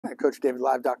at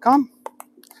CoachDavidLive.com.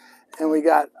 And we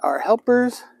got our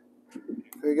helpers.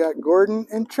 We got Gordon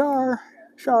and Char.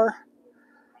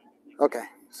 Okay,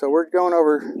 so we're going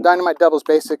over dynamite doubles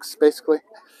basics, basically.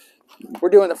 We're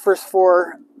doing the first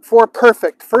four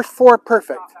perfect. First four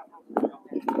perfect.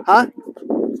 Huh?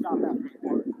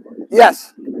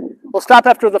 Yes. We'll stop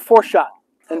after the fourth shot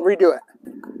and redo it.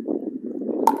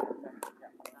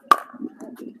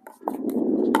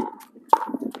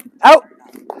 Out.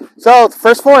 So the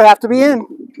first four have to be in.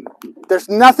 There's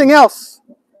nothing else.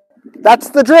 That's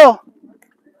the drill.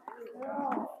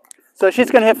 So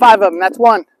she's going to hit 5 of them. That's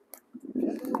 1.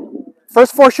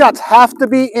 First 4 shots have to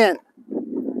be in.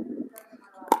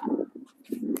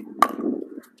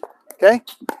 Okay?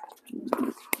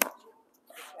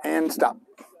 And stop.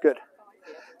 Good.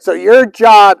 So your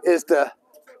job is to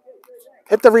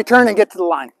hit the return and get to the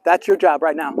line. That's your job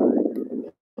right now.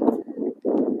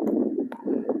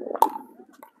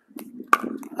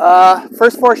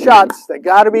 First 4 shots, they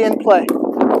got to be in play.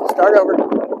 Start over.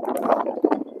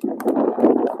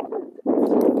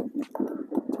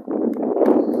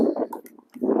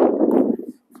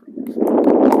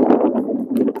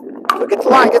 So get the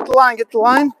line, get the line, get the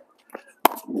line.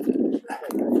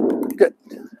 Good.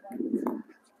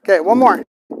 Okay, one more.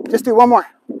 Just do one more.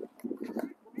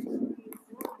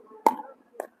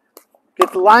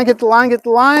 Get the line, get the line, get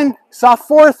the line. Soft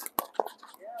fourth.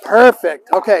 Perfect.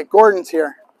 Okay, Gordon's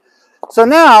here. So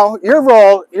now, your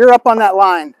role, you're up on that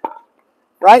line,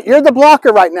 right? You're the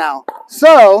blocker right now.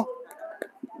 So,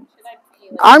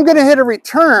 I'm going to hit a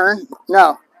return.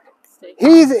 No.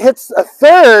 He hits a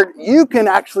third. You can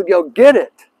actually go get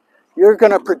it. You're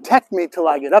going to protect me till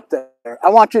I get up there. I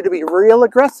want you to be real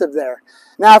aggressive there.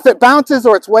 Now, if it bounces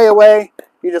or it's way away,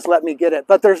 you just let me get it.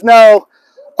 But there's no,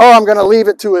 oh, I'm going to leave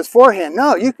it to his forehand.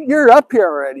 No, you're up here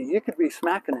already. You could be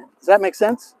smacking it. Does that make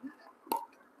sense?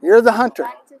 You're the hunter.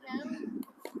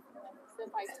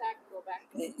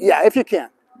 Yeah, if you can.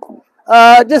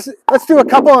 Let's do a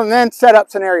couple and then set up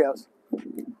scenarios.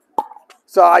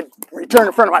 So I return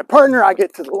in front of my partner, I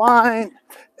get to the line,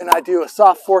 and I do a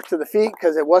soft fourth to the feet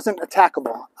because it wasn't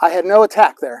attackable. I had no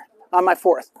attack there on my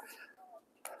fourth.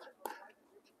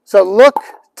 So look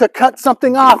to cut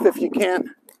something off if you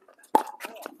can.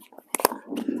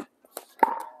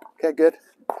 Okay, good.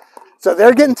 So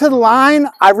they're getting to the line.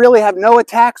 I really have no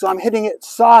attack, so I'm hitting it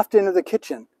soft into the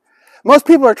kitchen. Most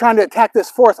people are trying to attack this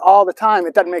fourth all the time.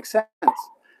 It doesn't make sense.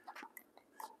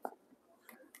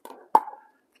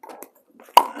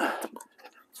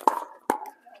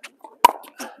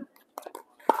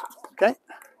 Okay.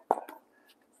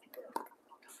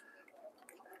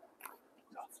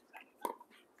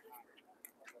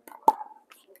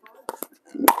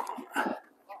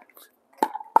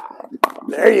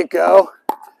 There you go.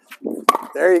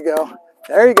 There you go.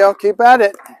 There you go. Keep at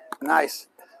it. Nice.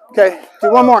 Okay,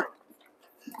 do one more.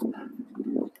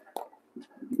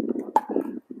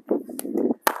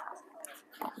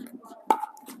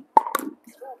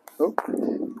 Oh.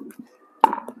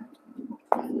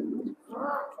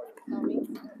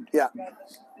 Yeah.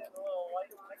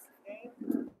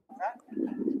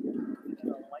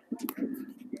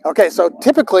 Okay, so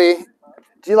typically,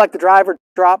 do you like to drive or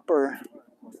drop, or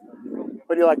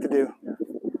what do you like to do?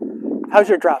 How's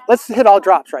your drop? Let's hit all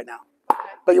drops right now.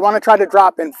 But you want to try to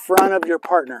drop in front of your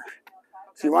partner.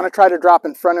 So you want to try to drop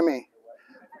in front of me.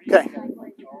 Okay.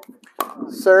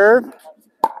 Serve,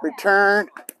 return,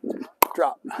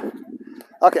 drop.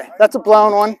 Okay, that's a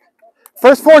blown one.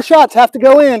 First 4 shots have to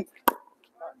go in.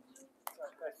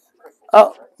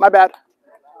 Oh, my bad.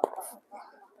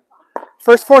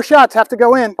 First 4 shots have to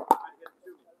go in.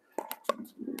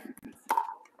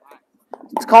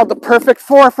 It's called the perfect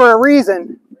 4 for a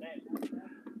reason.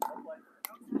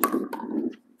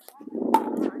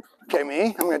 Okay,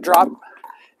 me, I'm going to drop.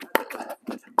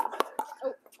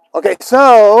 Okay,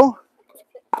 so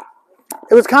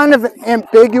it was kind of an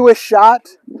ambiguous shot.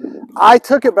 I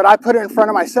took it, but I put it in front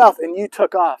of myself, and you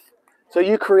took off. So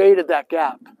you created that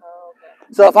gap.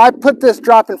 So if I put this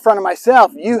drop in front of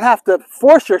myself, you have to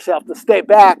force yourself to stay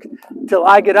back till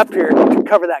I get up here to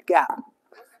cover that gap.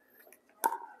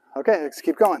 Okay, let's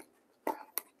keep going.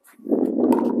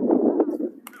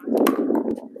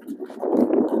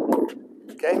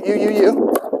 Okay,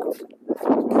 you.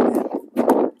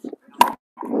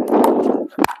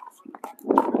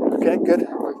 Okay, good.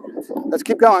 Let's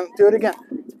keep going. Do it again.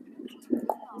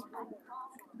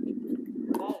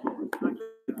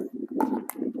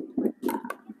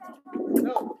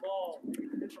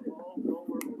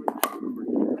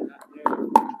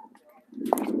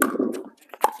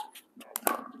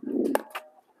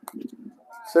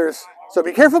 So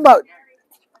be careful about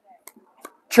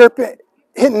chirping,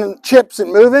 hitting chips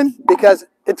and moving, because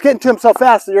it's getting to him so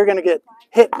fast that you're going to get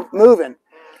hit moving.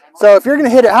 So if you're going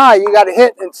to hit it high, you got to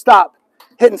hit and stop,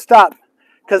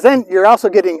 because then you're also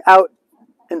getting out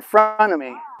in front of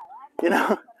me, you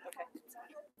know.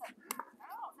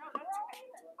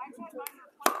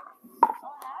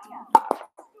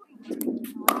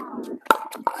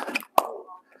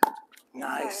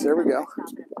 Nice, there we go.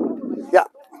 Yeah.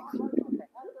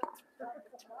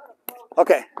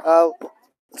 Okay,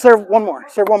 serve one more,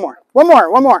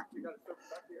 One more.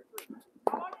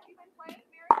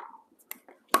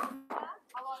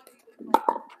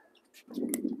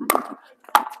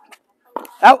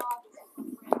 Out.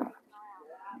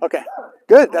 Okay,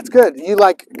 good, that's good. You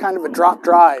like kind of a drop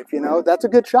drive, you know, that's a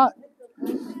good shot.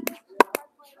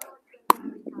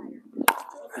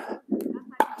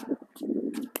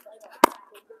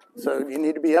 So you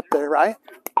need to be up there, right?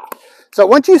 So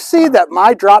once you see that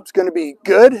my drop's going to be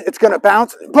good, it's going to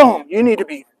bounce, boom, you need to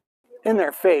be in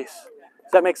their face.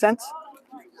 Does that make sense?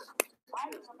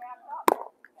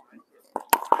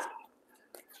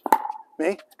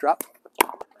 Me, drop.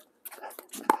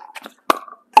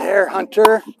 There,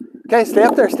 Hunter. Okay, stay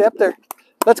up there.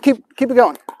 Let's keep it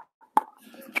going.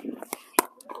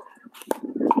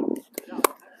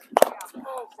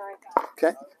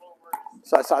 Okay.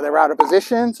 So I saw they were out of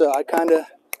position, so I kind of,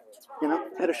 you know,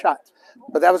 hit a shot.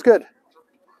 But that was good.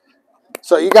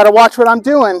 So you got to watch what I'm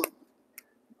doing.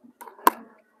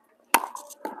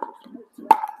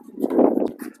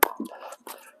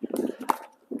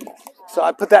 So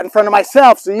I put that in front of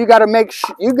myself. So you got to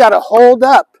you got to hold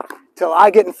up till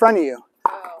I get in front of you.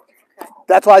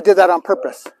 That's why I did that on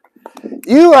purpose.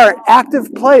 You are an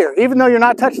active player, even though you're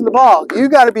not touching the ball. You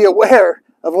got to be aware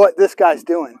of what this guy's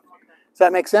doing. Does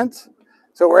that make sense?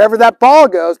 So wherever that ball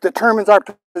goes determines our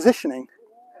positioning.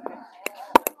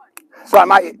 So I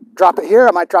might drop it here,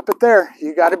 I might drop it there.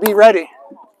 You got to be ready.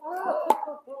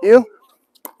 You?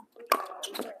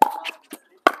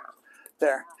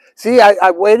 There. See,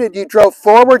 I waited, you drove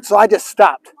forward, so I just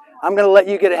stopped. I'm going to let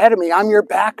you get ahead of me. I'm your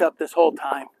backup this whole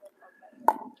time.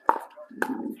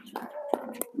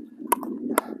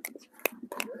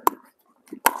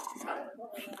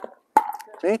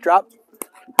 Me, drop.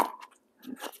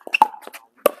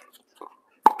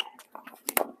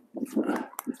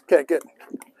 Okay, good.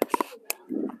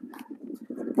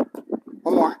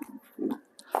 One more.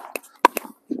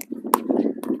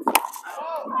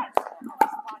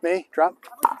 Me, drop.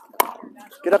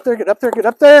 Get up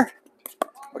there.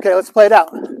 Okay, let's play it out.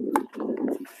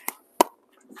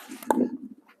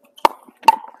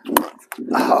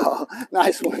 Oh,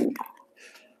 nice one.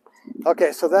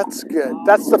 Okay, so that's good.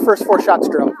 That's the first 4 shots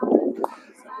drill.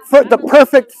 For the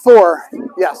perfect 4.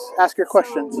 Yes, ask your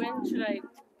questions. When should I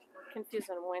confuse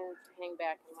on when to hang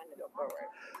back and when to go forward?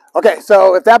 Okay,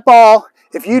 so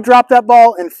if you drop that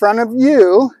ball in front of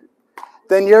you,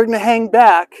 then you're going to hang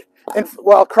back,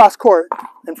 cross court,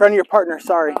 in front of your partner.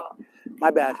 Sorry,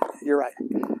 my bad. You're right.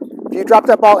 If you drop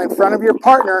that ball in front of your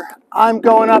partner, I'm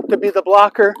going up to be the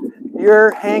blocker.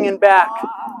 You're hanging back.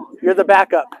 You're the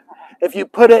backup. If you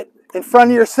put it in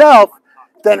front of yourself,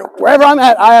 then wherever I'm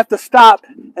at, I have to stop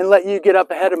and let you get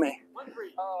up ahead of me.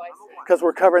 Because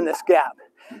we're covering this gap.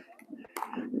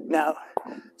 Now,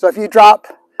 so if you drop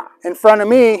in front of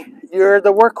me, you're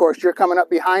the workhorse. You're coming up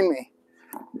behind me.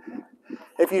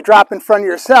 If you drop in front of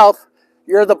yourself,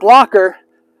 you're the blocker.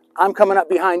 I'm coming up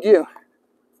behind you.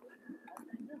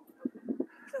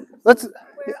 Wherever the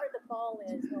ball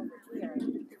is over here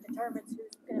determines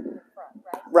who's going to be in front,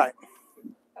 right? Right.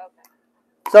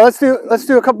 So let's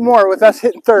do a couple more with us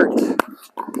hitting thirds.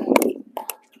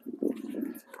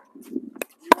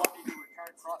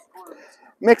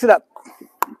 Mix it up.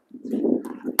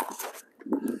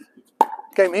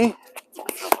 Okay, me.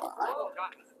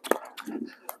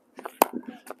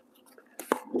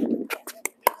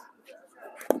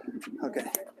 Okay,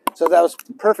 so that was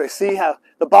perfect. See how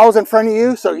the ball's in front of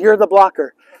you, so you're the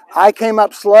blocker. I came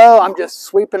up slow. I'm just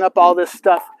sweeping up all this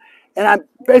stuff, and I'm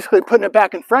basically putting it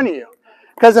back in front of you.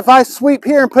 Because if I sweep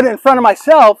here and put it in front of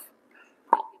myself,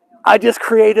 I just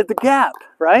created the gap,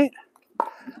 right?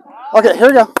 Okay, here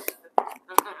we go.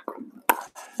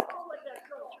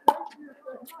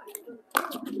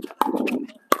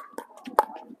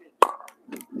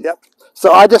 Yep.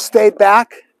 So I just stayed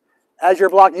back as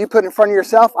you're blocking. You put in front of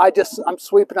yourself. I'm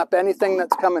sweeping up anything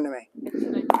that's coming to me.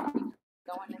 Going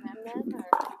to him then? Or?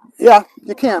 Yeah,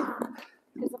 you can.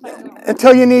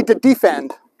 Until you need to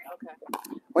defend. Okay.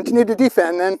 Once you need to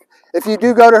defend, then if you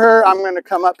do go to her, I'm going to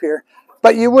come up here.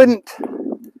 But you wouldn't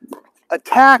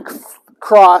attack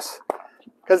cross,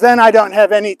 because then I don't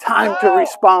have any time to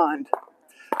respond.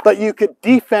 But you could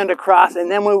defend across,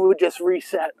 and then we would just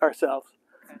reset ourselves.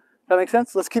 That make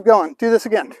sense? Let's keep going. Do this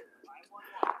again.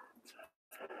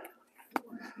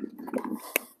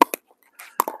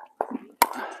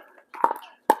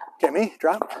 Okay, me,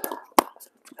 drop.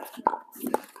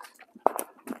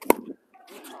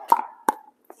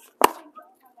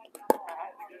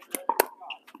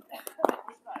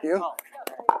 You.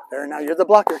 There, now you're the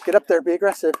blocker. Get up there, be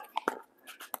aggressive.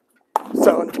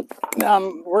 So now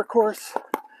I'm workhorse.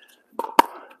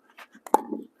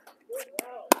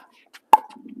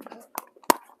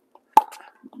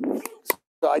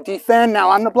 So I defend, now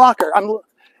I'm the blocker.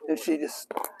 And she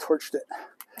just torched it.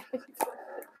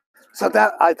 So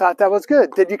that, I thought that was good.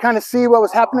 Did you kind of see what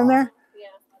was happening there?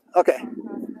 Yeah. Okay.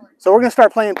 So we're going to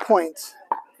start playing points.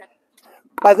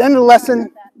 By the end of the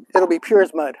lesson, it'll be pure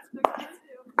as mud.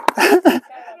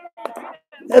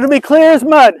 It'll be clear as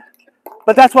mud.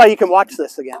 But that's why you can watch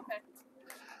this again. Okay.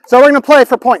 So we're going to play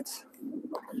for points.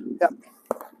 Yep.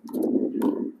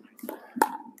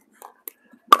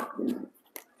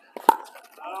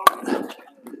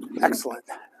 Excellent.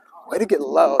 Way to get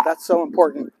low. That's so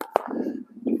important.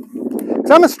 Because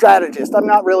I'm a strategist. I'm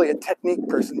not really a technique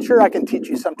person. Sure, I can teach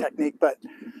you some technique, but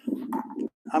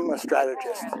I'm a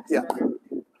strategist. Yeah. All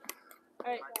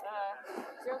right.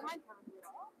 Zero's mine.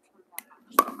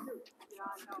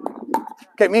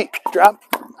 Okay, me. Drop.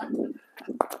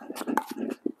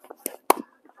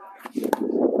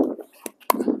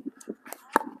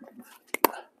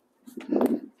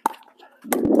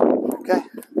 Okay.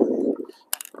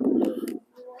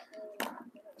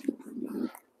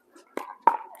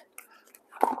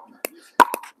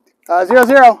 Zero,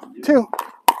 zero, two.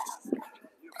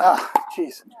 Ah,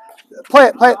 jeez. Play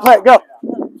it, play it, play it. Go.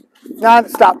 No,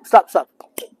 stop, stop, stop.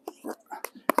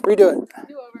 Redo it.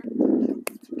 Do over.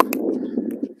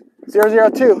 0, 0,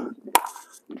 2.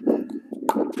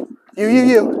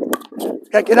 You.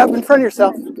 Okay, get up in front of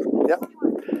yourself. Yep.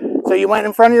 So you went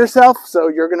in front of yourself, so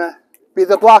you're going to be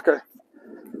the blocker.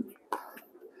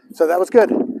 So that was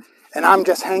good. And I'm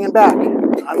just hanging back.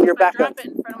 I'm your backup. Drop it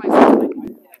in front of myself.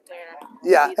 There.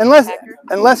 Yeah,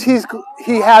 unless he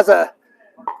has a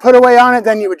put away on it,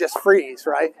 then you would just freeze,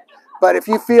 right? But if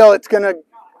you feel it's going to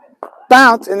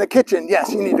bounce in the kitchen,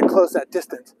 yes, you need to close that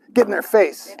distance. Get in their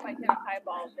face. If I hit a high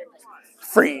ball, then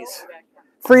Freeze.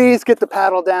 Freeze, get the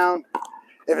paddle down.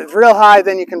 If it's real high,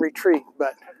 then you can retreat.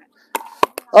 But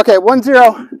okay, 1,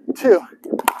 0, 2.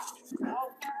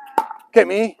 Okay,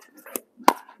 me.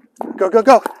 Go, go,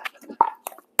 go.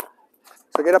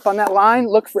 So get up on that line.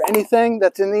 Look for anything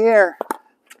that's in the air.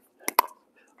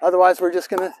 Otherwise, we're just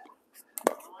going to...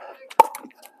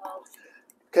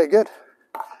 Okay, good.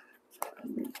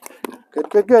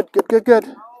 Good.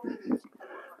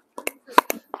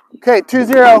 Okay, 2,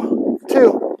 0,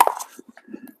 2.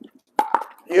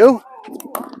 You?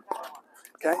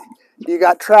 Okay. You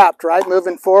got trapped, right?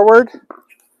 Moving forward.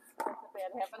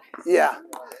 Yeah.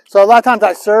 So a lot of times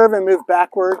I serve and move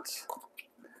backwards,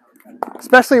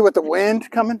 especially with the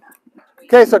wind coming.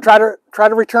 Okay, so try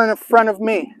to return in front of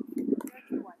me.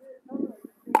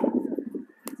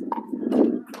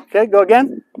 Okay, go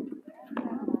again.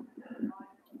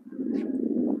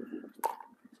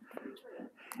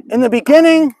 In the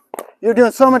beginning, you're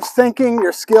doing so much thinking,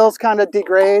 your skills kind of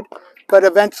degrade, but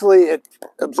eventually it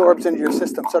absorbs into your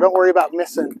system. So don't worry about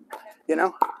missing, you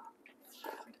know?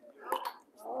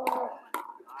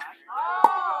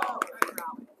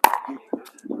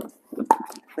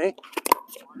 Me?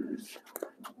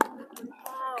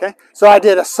 Okay, so I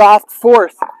did a soft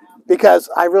fourth because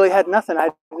I really had nothing. I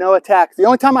had no attack. The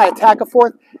only time I attack a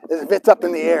fourth is if it's up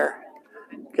in the air.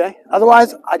 Okay,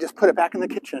 otherwise I just put it back in the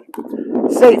kitchen.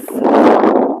 Safe.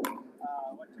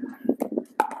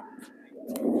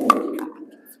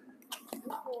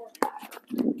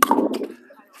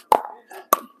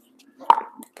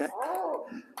 Okay.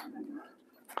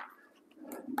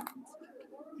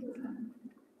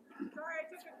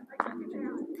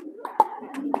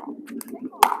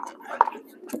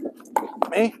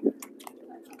 Me?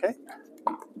 Okay.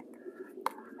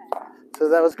 So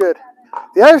that was good.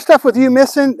 The other stuff with you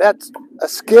missing, that's a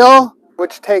skill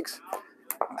which takes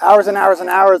hours and hours and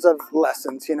hours of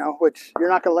lessons, you know, which you're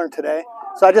not going to learn today.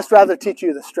 So I just rather teach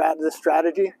you the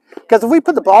strategy. Because if we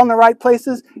put the ball in the right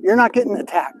places, you're not getting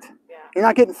attacked. You're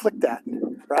not getting flicked at,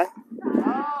 right?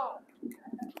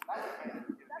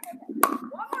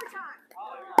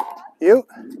 You?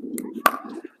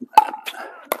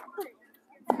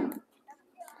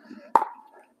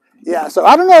 Yeah, so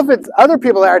I don't know if it's other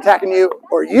people that are attacking you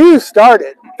or you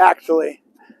started, actually.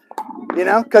 You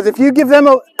know, because if you give them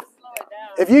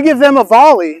a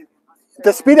volley,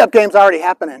 the speed up game's already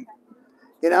happening.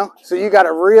 You know, so you got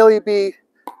to really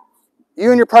you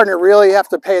and your partner really have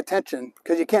to pay attention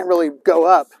because you can't really go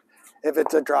up if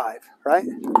it's a drive, right?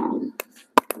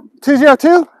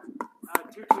 202?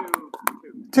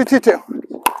 222.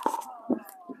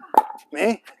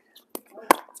 Me?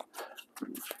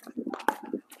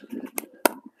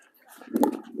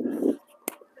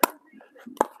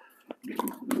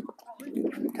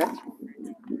 Okay.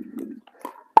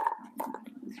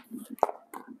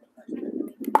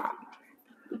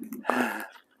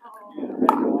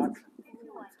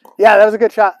 Yeah, that was a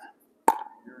good shot.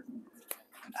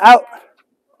 Out.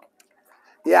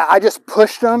 Yeah, I just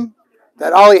pushed him.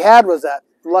 That all he had was that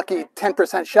lucky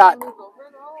 10% shot.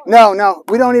 No,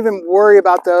 we don't even worry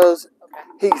about those.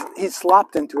 He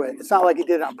slopped into it. It's not like he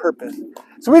did it on purpose.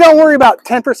 So we don't worry about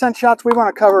 10% shots. We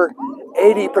want to cover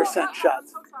 80%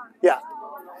 shots. Yeah.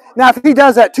 Now, if he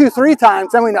does that 2-3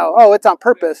 times, then we know, oh, it's on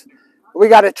purpose. We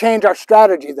got to change our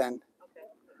strategy then.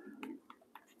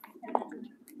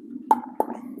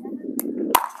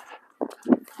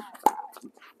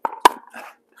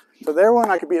 So there one,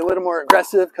 I could be a little more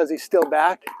aggressive because he's still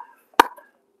back.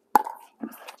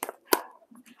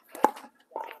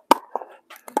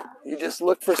 You just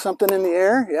look for something in the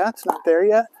air. Yeah, it's not there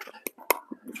yet.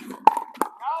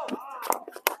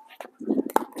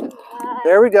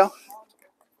 There we go.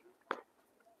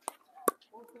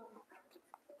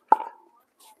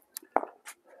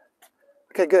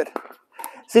 Okay, good.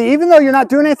 See, even though you're not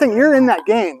doing anything, you're in that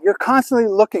game. You're constantly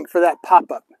looking for that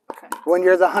pop-up when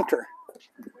you're the hunter.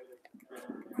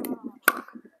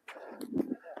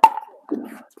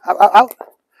 Out.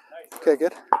 Okay,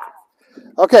 good.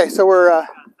 Okay, so we're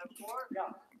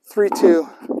 3, 2,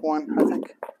 1, I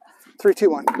think. 3, 2,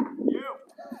 1.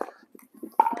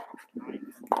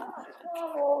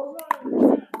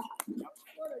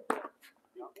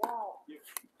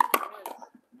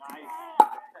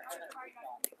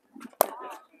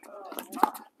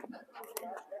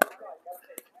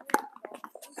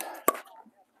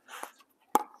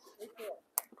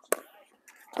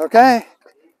 Okay.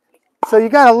 So you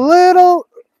got a little,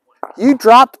 you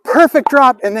dropped, perfect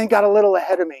drop, and then got a little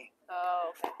ahead of me.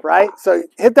 Oh, okay. Right? So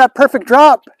hit that perfect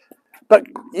drop, but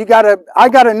I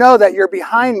gotta know that you're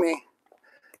behind me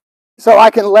so I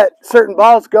can let certain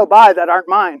balls go by that aren't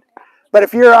mine. But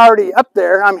if you're already up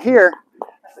there, I'm here,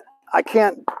 I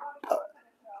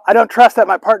don't trust that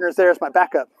my partner's there as my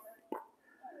backup.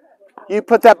 You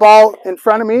put that ball in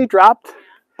front of me, dropped,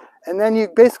 and then you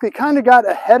basically kind of got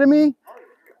ahead of me.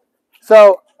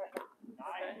 So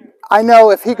I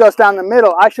know if he goes down the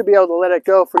middle, I should be able to let it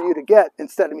go for you to get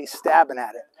instead of me stabbing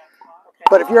at it.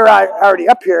 But if you're already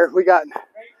up here,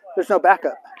 there's no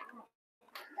backup.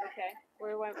 Okay.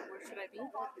 Where should I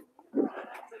be?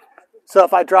 So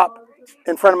if I drop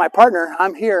in front of my partner,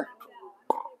 I'm here,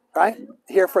 right?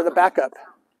 Here for the backup.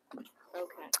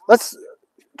 Okay. Let's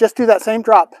just do that same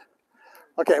drop.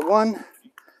 Okay, 1.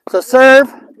 So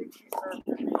serve.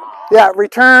 Yeah,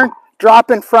 return, drop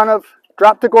to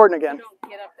Gordon again. Don't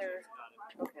get up there.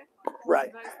 Okay. Right.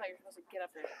 I thought you were supposed to get up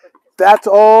there. That's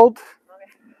old.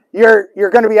 Okay. You're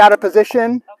going to be out of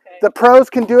position. Okay. The pros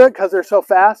can do it because they're so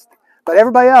fast, but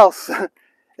everybody else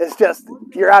is just,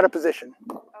 you're out of position.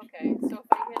 Okay. So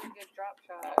if I hit a good drop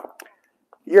shot,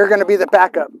 You're going to be the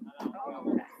backup. oh,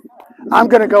 okay. I'm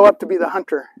going to go up to be the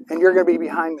hunter, and you're going to be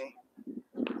behind me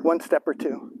 1 step or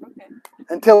 2 Okay.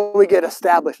 until we get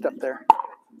established up there.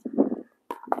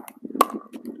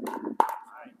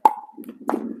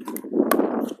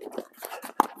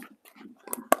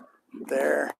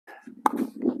 There.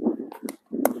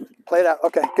 Played out.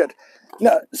 Okay, good.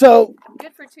 No, so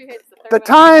Good for 2 hits. the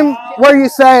time where you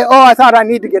say, oh, I thought I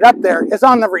need to get up there is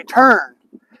on the return.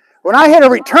 When I hit a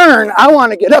return, I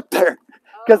want to get up there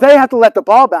because they have to let the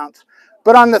ball bounce.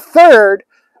 But on the third,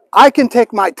 I can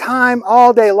take my time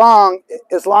all day long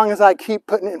as I keep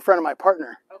putting it in front of my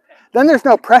partner. Okay. Then there's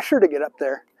no pressure to get up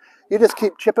there. You just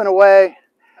keep chipping away,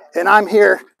 and I'm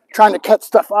here trying to cut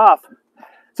stuff off.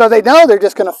 So they know they're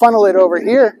just going to funnel it over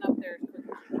here. Up there.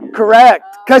 Correct,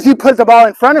 because you put the ball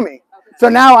in front of me. So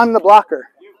now I'm the blocker.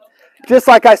 Just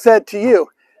like I said to you,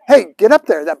 hey, get up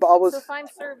there. That ball was... So if I'm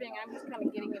serving, I'm just kind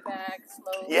of getting it back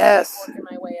slowly. Yes. Working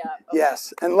my way up. Okay.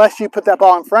 Yes, unless you put that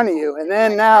ball in front of you. And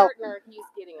then My now... partner, he's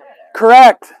getting up there.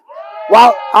 Correct.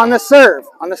 Well, on the serve,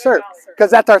 because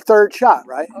that's our third shot,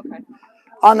 right? Okay.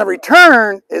 On the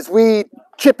return is we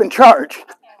chip and charge.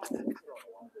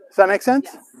 Does that make sense?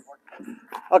 Yes.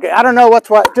 Okay, I don't know what's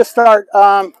what. Just start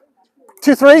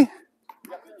 2, 3.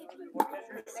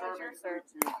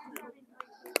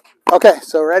 Okay,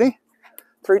 so ready?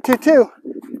 3, 2, 2.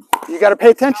 You got to pay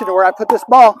attention to where I put this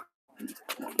ball.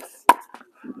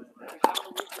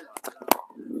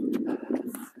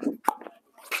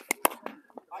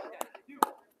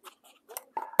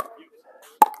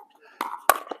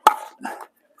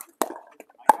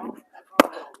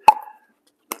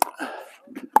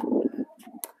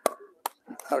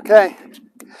 Okay.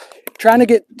 Trying to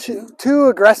get too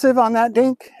aggressive on that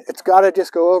dink, it's got to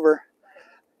just go over.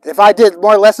 If I did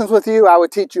more lessons with you, I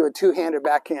would teach you a two-handed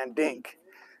backhand dink.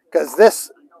 Because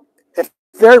this, if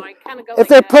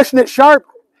they're pushing it sharp,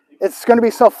 it's going to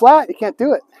be so flat, you can't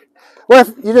do it. Well,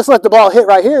 if you just let the ball hit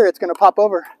right here, it's going to pop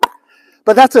over.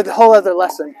 But that's a whole other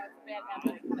lesson.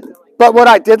 But what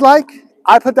I did like,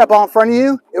 I put that ball in front of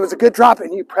you. It was a good drop,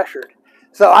 and you pressured.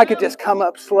 So I could just come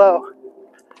up slow.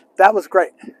 That was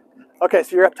great. Okay,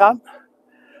 so you're up top.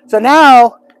 So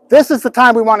now, this is the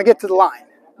time we want to get to the line.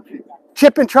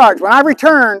 Chip and charge. When I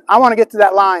return, I want to get to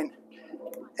that line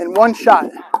in one shot.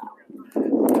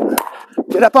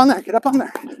 Get up on there. Get up on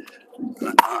there.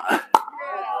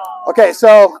 Okay,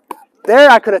 so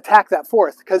there I could attack that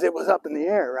fourth because it was up in the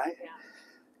air, right?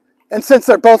 And since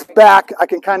they're both back, I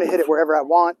can kind of hit it wherever I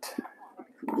want.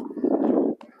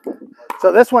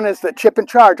 So this one is the chip and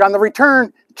charge. On the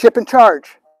return, chip and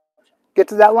charge. Get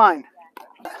to that line.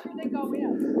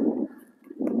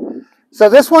 So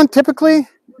this one, typically,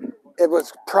 it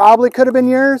was probably could have been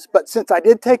yours, but since I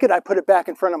did take it, I put it back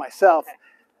in front of myself.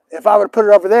 If I would have put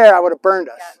it over there, I would have burned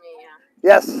us.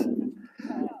 Yes.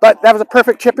 But that was a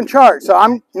perfect chip and charge.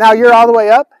 So now you're all the way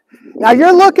up. Now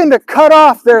you're looking to cut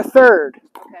off their third.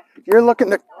 You're looking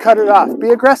to cut it off.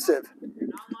 Be aggressive.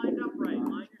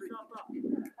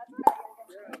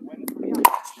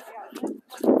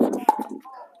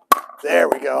 There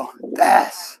we go.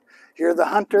 Yes. You're the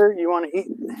hunter. You want to eat.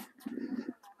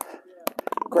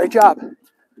 Great job.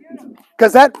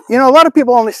 Because that, a lot of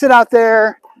people only sit out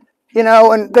there,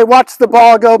 and they watch the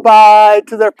ball go by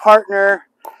to their partner.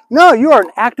 No, you are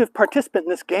an active participant in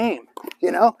this game.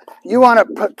 You want to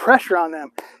put pressure on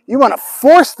them. You want to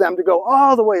force them to go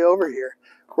all the way over here.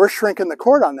 We're shrinking the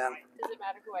court on them. Does it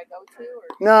matter who I go to? Or?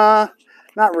 Nah,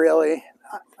 not really.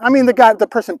 I mean, the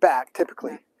person back,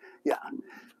 typically. Yeah.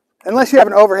 Unless you have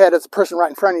an overhead, it's a person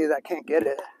right in front of you that can't get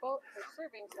it. Both are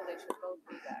serving, so they should both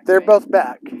be back. They're both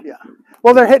back, yeah.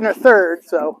 Well, they're hitting their third,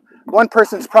 so one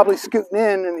person's probably scooting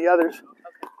in and the other's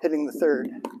hitting the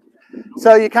third.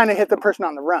 So you kind of hit the person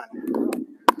on the run.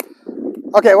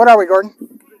 Okay, what are we, Gordon?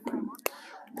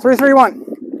 3-3-1.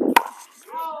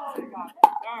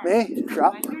 Me?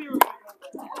 Drop.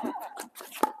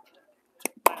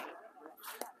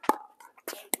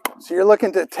 So you're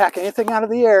looking to attack anything out of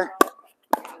the air.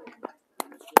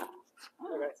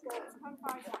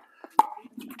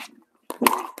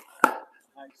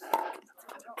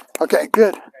 Okay,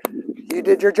 good. You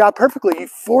did your job perfectly. You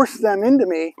forced them into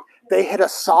me. They hit a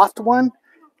soft one.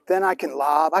 Then I can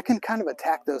lob. I can kind of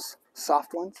attack those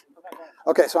soft ones.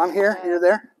 Okay, so I'm here. You're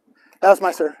there. That was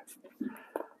my serve.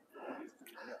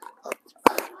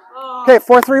 Okay,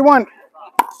 4-3-1.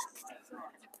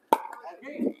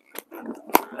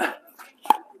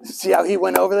 See how he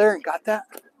went over there and got that?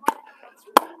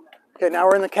 Okay, now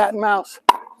we're in the cat and mouse.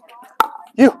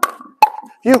 You,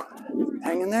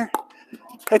 hang in there.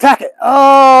 Hey, attack it.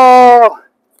 Oh! I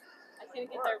can't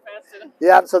get there fast enough.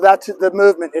 Yeah, so that's the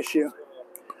movement issue.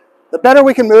 The better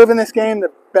we can move in this game,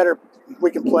 the better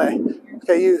we can play.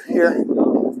 Okay, you here.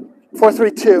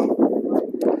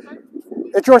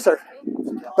 4-3-2. It's your serve.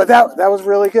 But that was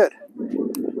really good.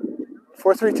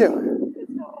 4-3-2.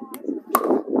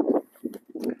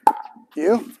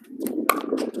 You.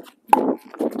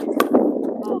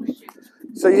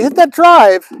 So you hit that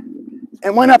drive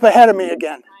and went up ahead of me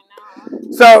again.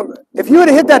 So if you would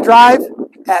have hit that drive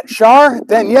at Shar,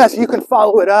 then yes, you can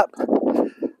follow it up.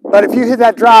 But if you hit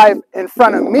that drive in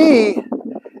front of me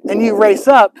and you race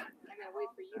up,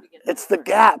 it's the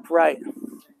gap, right?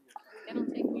 It'll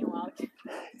take me a while.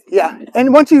 Yeah,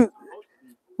 and we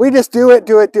just do it.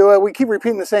 We keep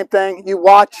repeating the same thing. You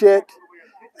watch it,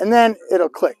 and then it'll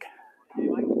click.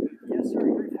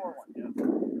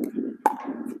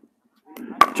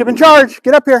 Chip and charge,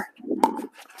 get up here.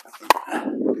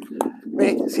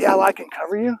 Me, see how I can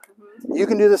cover you? You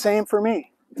can do the same for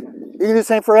me. You can do the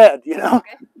same for Ed,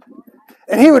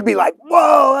 And he would be like,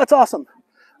 whoa, that's awesome.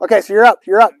 Okay, so you're up.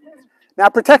 Now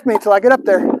protect me until I get up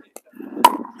there.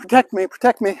 Protect me.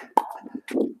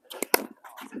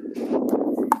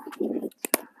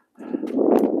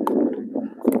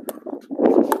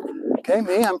 Okay,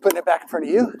 me, I'm putting it back in front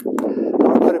of you. I'm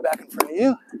gonna put it back in front of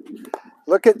you.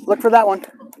 Look for that one.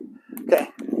 Okay.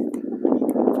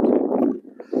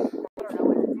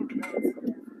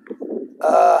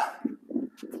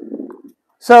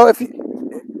 So if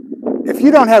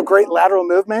you don't have great lateral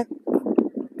movement,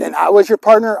 and I was your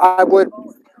partner, I would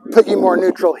put you more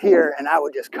neutral here, and I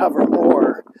would just cover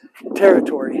more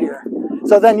territory here.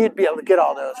 So then you'd be able to get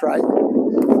all those, right?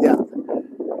 Yeah.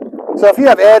 So if you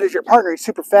have Ed as your partner, he's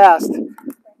super fast.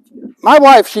 My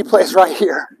wife, she plays right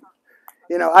here.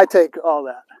 You know, I take all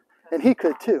that. And he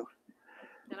could too.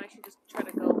 Then I should just try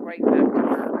to go right back to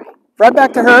her, right? Right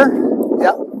back to her.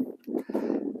 Yep.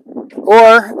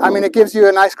 Or, I mean, it gives you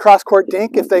a nice cross-court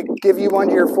dink if they give you one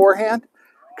to your forehand,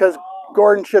 because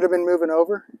Gordon should have been moving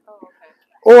over. Oh, okay.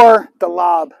 Or the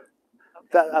lob.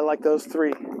 That I like those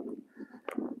three.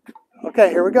 Okay,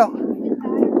 here we go.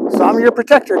 So I'm your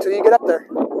protector until you get up there.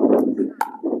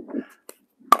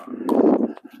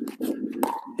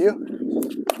 You?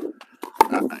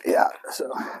 Yeah, so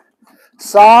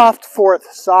soft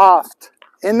fourth, soft.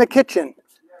 In the kitchen.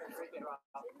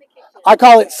 I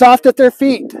call it soft at their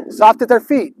feet. Soft at their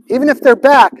feet. Even if they're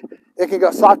back, it can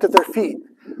go soft at their feet.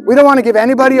 We don't want to give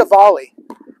anybody a volley.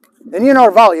 And you know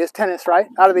what volley is, tennis, right?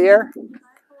 Out of the air.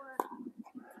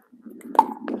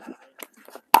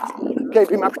 Okay,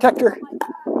 be my protector.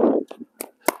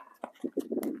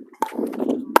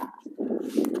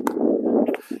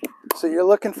 So you're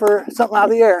looking for something out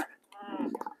of the air.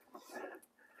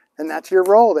 And that's your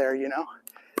roll there, you know.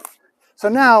 So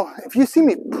now, if you see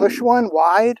me push one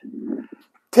wide,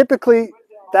 typically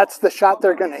that's the shot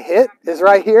they're going to hit, is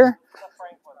right here.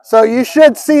 So you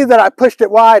should see that I pushed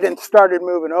it wide and started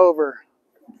moving over,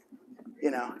 you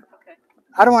know. Okay.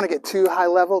 I don't want to get too high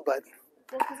level, but...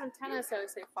 Well, because in tennis, I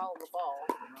always say follow the ball.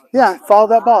 Yeah, follow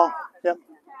that ball. Yep.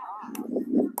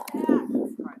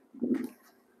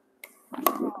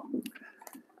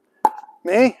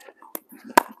 Me?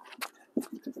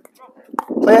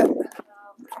 Play it.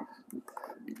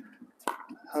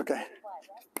 Okay.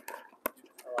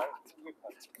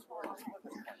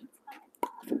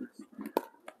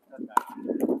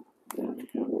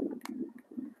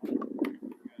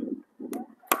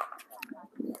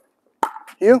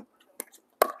 You?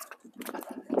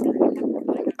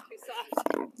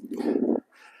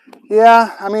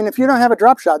 Yeah, I mean, if you don't have a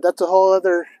drop shot, that's a whole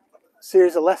other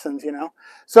series of lessons, you know.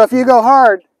 So if you go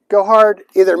hard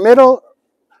either middle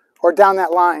or down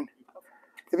that line.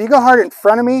 If you go hard in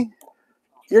front of me,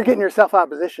 you're getting yourself out of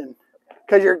position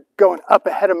because you're going up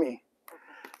ahead of me.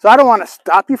 So I don't want to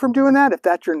stop you from doing that if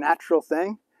that's your natural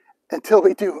thing until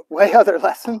we do way other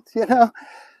lessons, you know.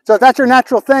 So if that's your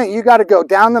natural thing, you got to go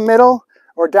down the middle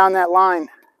or down that line.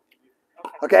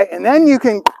 Okay, and then you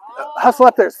can hustle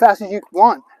up there as fast as you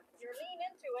want.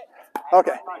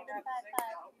 Okay.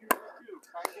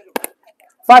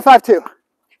 5-5-2.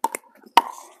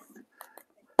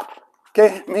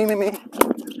 Okay, me.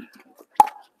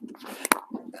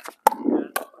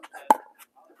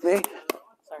 Me.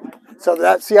 So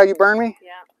that, see how you burn me?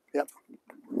 Yeah. Yep.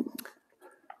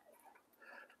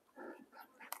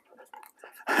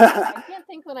 I can't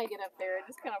think when I get up there. It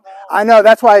just kind of all... I know,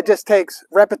 that's why it just takes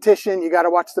repetition. You got to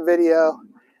watch the video.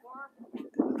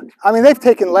 I mean, they've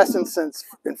taken lessons since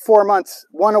in 4 months,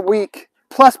 one a week,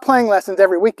 plus playing lessons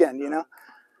every weekend, you know.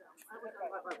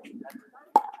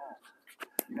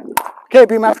 Okay,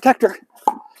 be my protector.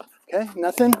 Okay,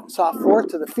 nothing. Soft fourth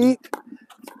to the feet.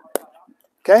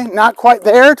 Okay, not quite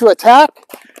there to attack.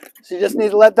 So you just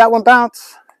need to let that one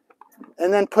bounce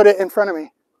and then put it in front of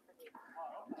me.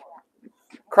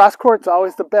 Cross court's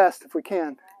always the best if we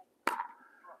can.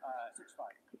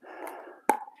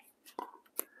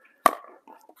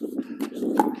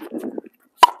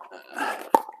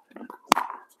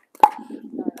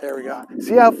 There we go.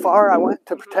 See how far I went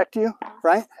to protect you,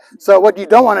 right? So what you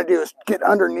don't want to do is get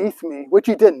underneath me, which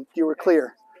you didn't. You were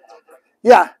clear.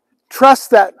 Yeah,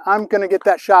 trust that I'm going to get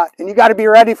that shot. And you got to be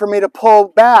ready for me to pull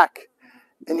back.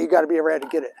 And you got to be ready to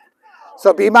get it.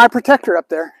 So be my protector up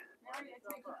there.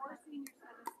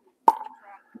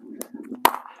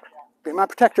 Be my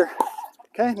protector.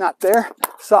 Okay, not there.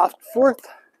 Soft fourth.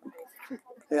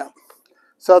 Yeah.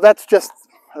 So that's just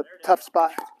a tough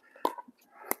spot.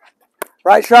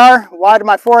 Right, Shar, wide of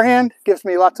my forehand, gives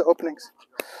me lots of openings.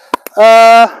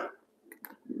 5-6-1.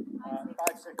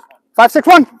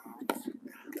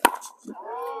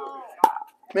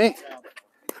 Me.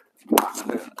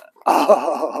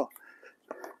 Oh.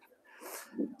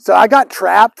 So I got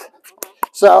trapped.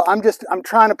 So I'm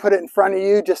trying to put it in front of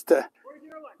you just to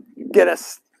get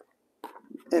us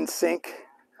in sync.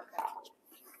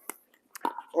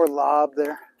 Or lob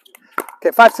there.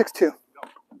 Okay, 5-6-2.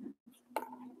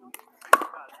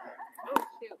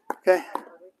 Okay.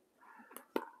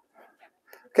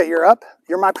 Okay, you're up.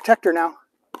 You're my protector now.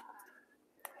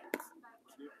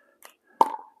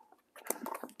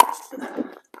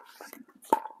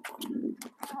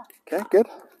 Okay, good.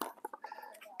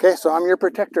 Okay, so I'm your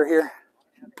protector here.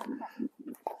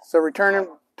 So return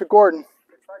him to Gordon.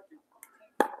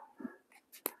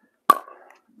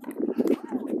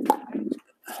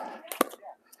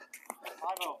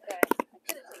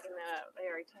 they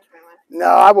already changed my mind. No,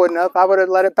 I wouldn't have. I would have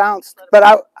let it bounce. But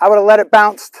I would have let it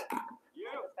bounce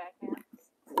Backhand.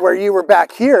 where you were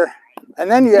back here. And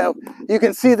then you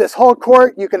can see this whole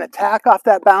court. You can attack off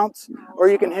that bounce, or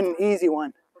you can hit an easy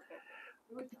one.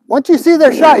 Once you see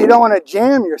their shot, you don't want to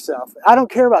jam yourself. I don't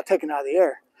care about taking it out of the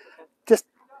air. Just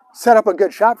set up a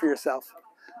good shot for yourself.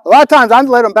 A lot of times, I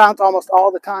let them bounce almost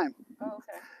all the time. Oh,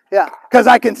 okay. Yeah, because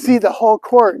I can see the whole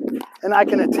court, and I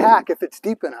can attack if it's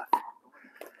deep enough.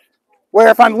 Where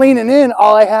if I'm leaning in,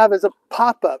 all I have is a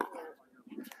pop-up.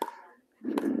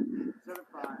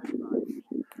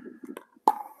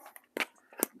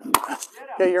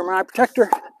 Okay, you're my protector.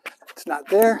 It's not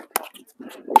there.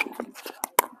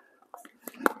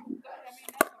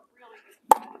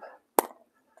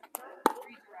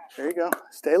 There you go.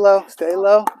 Stay low. Stay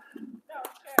low.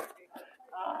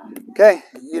 Okay,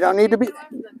 you don't need to be.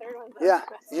 Yeah,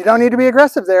 you don't need to be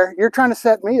aggressive there. You're trying to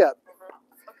set me up.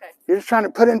 Okay. You're just trying to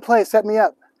put in play, set me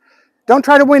up. Don't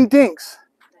try to win dinks.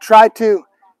 Try to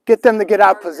get them to get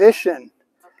out of position.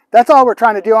 That's all we're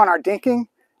trying to do on our dinking,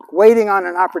 waiting on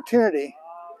an opportunity.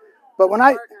 But when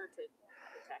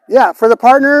yeah, for the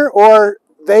partner, or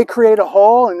they create a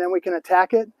hole and then we can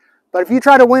attack it. But if you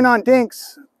try to win on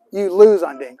dinks, you lose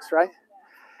on dinks, right?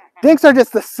 Dinks are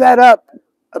just to set up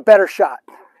a better shot.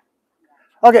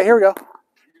 Okay, here we go.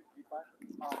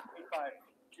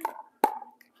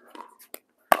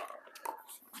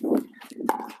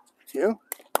 You.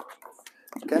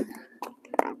 Okay.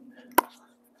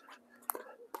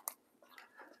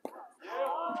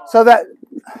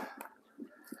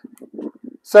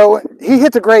 So he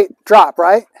hits a great drop,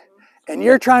 right? And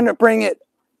you're trying to bring it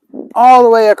all the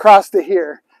way across to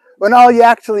here. When all you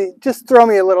actually, just throw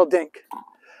me a little dink.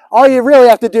 All you really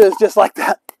have to do is just like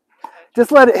that.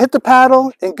 Just let it hit the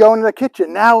paddle and go into the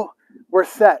kitchen. Now we're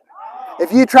set.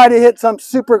 If you try to hit some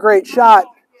super great shot,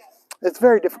 it's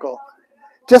very difficult.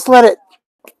 Just let it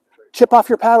chip off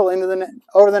your paddle into the net,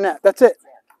 over the net. That's it.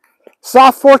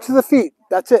 Soft fork to the feet.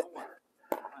 That's it.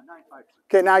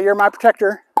 Okay, now you're my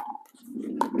protector.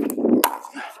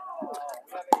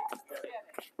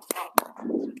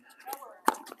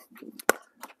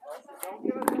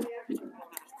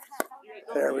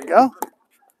 There we go.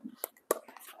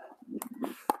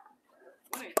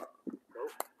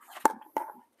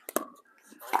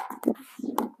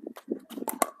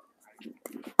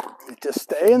 Just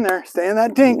stay in there. Stay in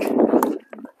that dink.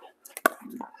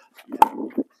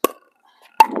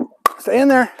 Stay in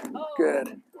there.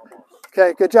 Good.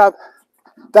 Okay, good job.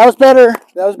 That was better.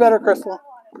 That was better, Christal.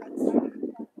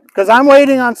 Because I'm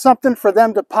waiting on something for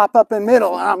them to pop up in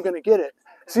middle, and I'm going to get it.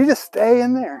 So you just stay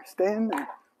in there. Stay in there.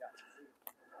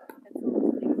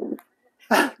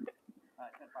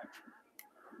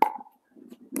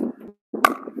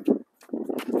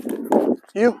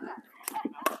 You.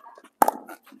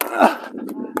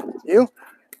 You.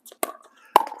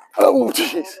 Oh,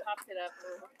 jeez.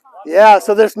 Yeah,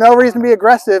 so there's no reason to be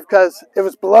aggressive because it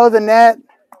was below the net.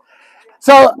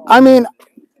 So, I mean,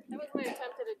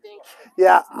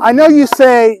 yeah, I know you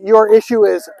say your issue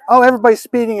is, oh, everybody's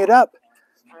speeding it up.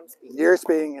 You're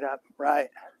speeding it up, right.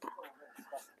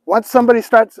 Once somebody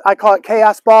starts, I call it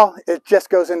chaos ball, it just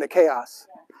goes into chaos.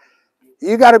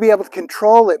 You got to be able to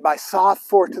control it by soft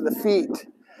fork to the feet,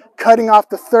 cutting off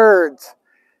the thirds,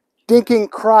 dinking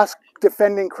cross,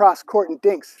 defending cross court and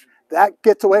dinks. That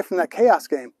gets away from that chaos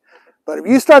game. But if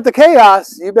you start the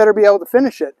chaos, you better be able to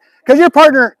finish it. Because your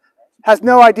partner has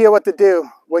no idea what to do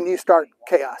when you start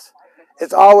chaos.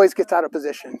 It always gets out of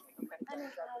position.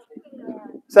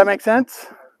 Does that make sense?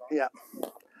 Yeah.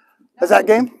 Is that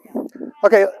game?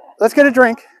 Okay, let's get a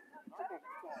drink.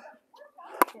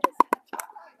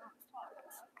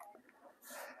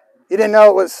 You didn't know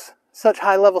it was such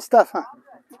high-level stuff, huh?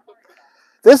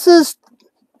 This is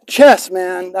chess,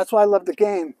 man. That's why I love the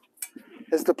game,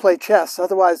 is to play chess.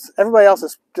 Otherwise, everybody else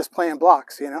is just playing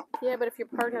blocks, you know? Yeah, but if your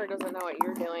partner doesn't know what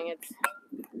you're doing, it's...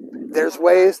 There's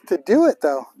ways to do it,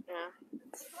 though. Yeah.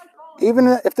 Even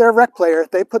if they're a rec player,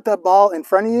 if they put that ball in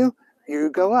front of you, you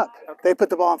go up. Okay. They put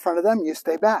the ball in front of them, you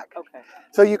stay back. Okay.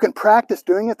 So you can practice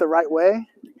doing it the right way.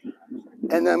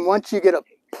 And then once you get a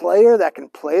player that can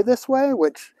play this way,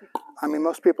 which, I mean,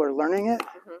 most people are learning it,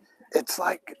 it's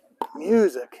like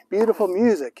music, beautiful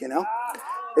music, you know?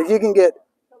 If you can get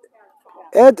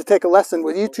Ed to take a lesson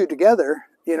with you two together,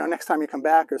 you know, next time you come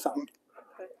back or something.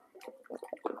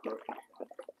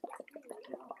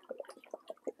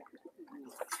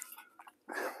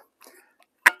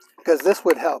 Because this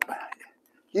would help.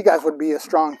 You guys would be a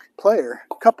strong player,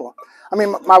 couple. I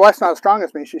mean, my wife's not as strong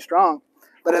as me. She's strong.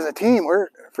 But as a team, we're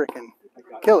freaking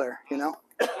killer, you know?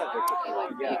 It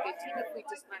would be a good team if we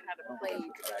just learn how to play.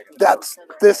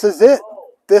 This is it.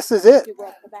 this is it. You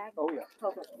broke the bag? Oh, yeah.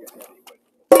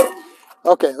 Okay.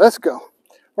 Okay, let's go.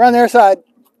 We're on their side,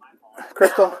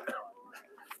 Crystal.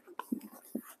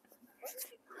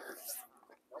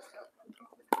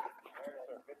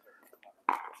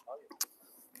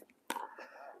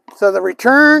 So the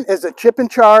return is a chip and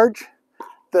charge.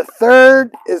 The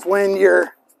third is when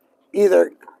you're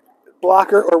either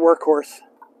blocker or workhorse.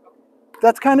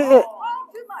 That's kind of it.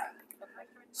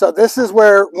 So this is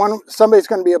where somebody's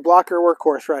going to be a blocker or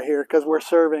workhorse right here because we're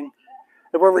serving.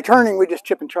 If we're returning, we just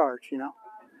chip and charge, you know.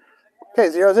 Okay,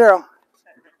 0-0.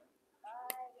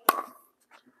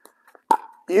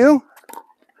 You.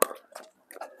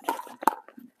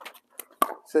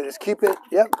 So just keep it,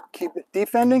 yep, keep it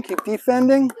defending, keep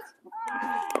defending.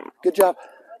 Good job.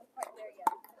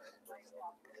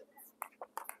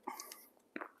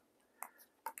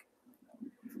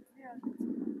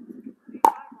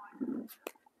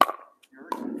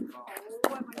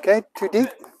 Okay, too deep.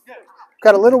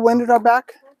 Got a little wind at our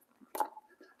back.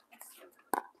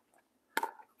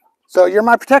 So you're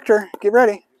my protector. Get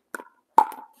ready.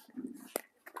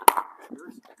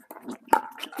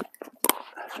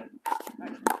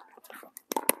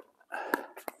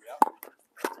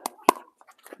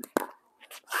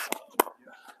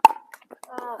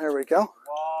 There we go.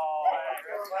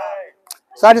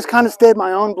 So I just kind of stayed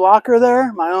my own blocker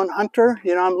there, my own hunter.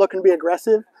 You know, I'm looking to be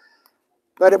aggressive.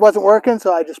 But it wasn't working,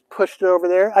 so I just pushed it over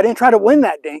there. I didn't try to win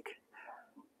that dink.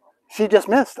 She just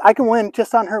missed. I can win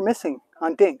just on her missing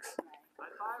on dinks.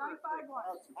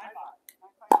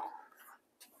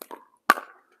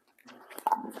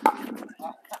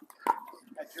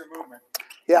 That's your movement.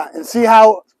 Yeah, and see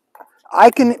how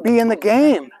I can be in the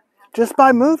game just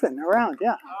by moving around,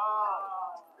 yeah.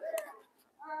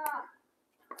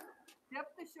 Dip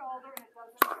the shoulder and it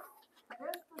doesn't.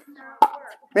 This does not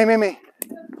work. Me.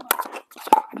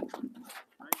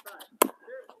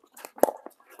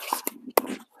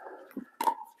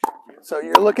 So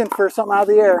you're looking for something out of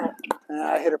the air. And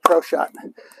I hit a pro shot.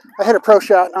 I hit a pro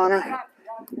shot on her.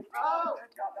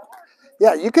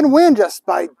 Yeah, you can win just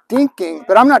by dinking,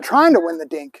 but I'm not trying to win the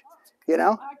dink, you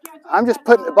know? I'm just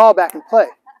putting the ball back in play.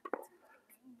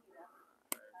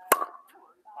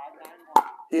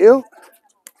 You?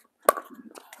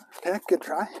 Okay, good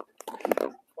try.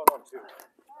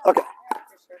 Okay.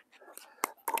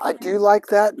 I do like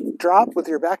that drop with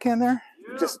your backhand there.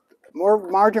 Just more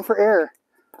margin for error.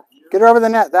 Get her over the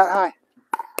net that high.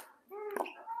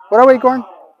 What are we, Gordon?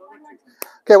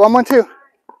 Okay, 1-1-2.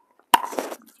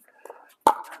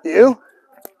 You?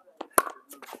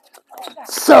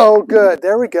 So good.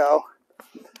 There we go.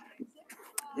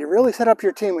 You really set up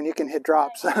your team when you can hit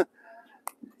drops.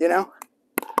 You know?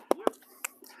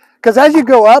 Because as you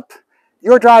go up,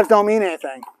 your drives don't mean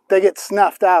anything. They get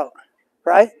snuffed out,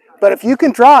 right? But if you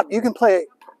can drop, you can play.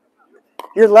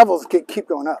 Your levels keep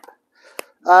going up.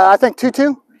 I think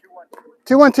 2-2.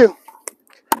 2-1-2.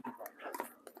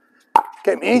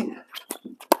 Okay, me.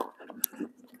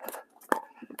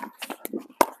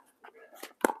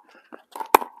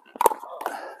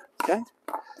 Okay.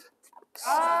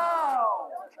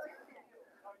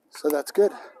 So that's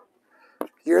good.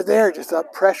 You're there just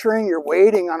up pressuring. You're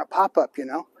waiting on a pop-up, you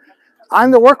know. I'm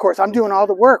the workhorse. I'm doing all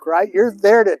the work, right? You're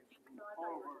there to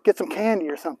get some candy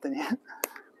or something.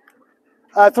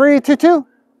 3-2-2.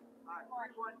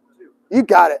 You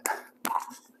got it.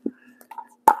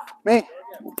 Me.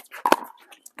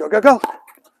 Go, go, go.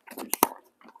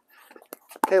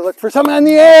 Okay, look for something in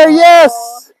the air.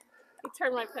 Yes! You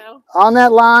turned my pedal. On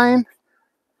that line.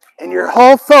 And your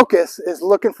whole focus is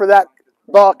looking for that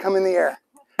ball come in the air.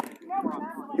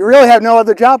 You really have no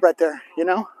other job right there, you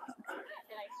know? And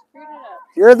I screwed it up.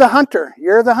 You're the hunter.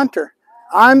 You're the hunter.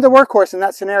 I'm the workhorse in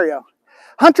that scenario.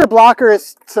 Hunter blocker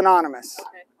is synonymous.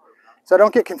 Okay. So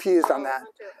don't get confused on that.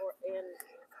 Hunter and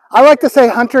I like to say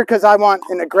hunter because I want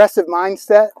an aggressive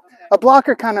mindset. A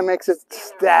blocker kind of makes it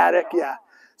static, yeah.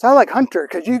 So I like hunter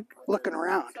because you're looking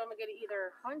around. so I'm going to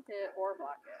either hunt it or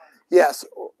block it. Yes,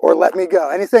 or let me go.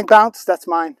 Anything bounce, that's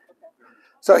mine.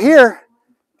 So here,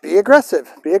 be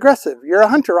aggressive. Be aggressive. You're a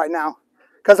hunter right now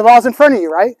because the ball's in front of you,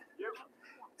 right?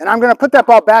 And I'm going to put that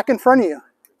ball back in front of you.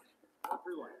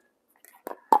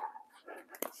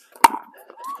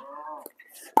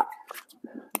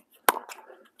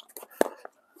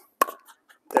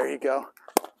 There you go.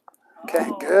 Okay,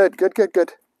 good, good, good,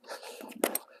 good.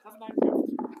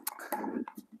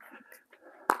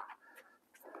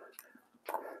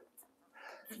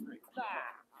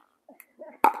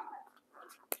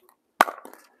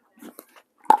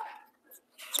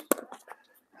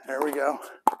 There we go.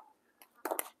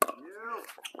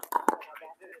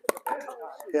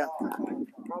 Yeah.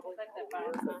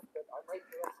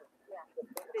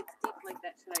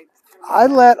 I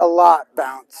let a lot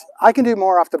bounce. I can do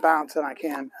more off the bounce than I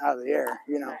can out of the air,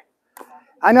 you know.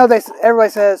 I know everybody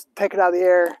says take it out of the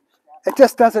air. It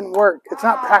just doesn't work. It's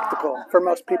not practical for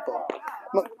most people.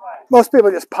 Most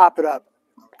people just pop it up.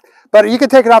 But you can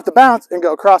take it off the bounce and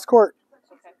go cross court.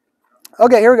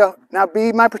 Okay, here we go. Now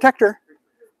be my protector.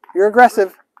 You're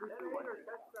aggressive.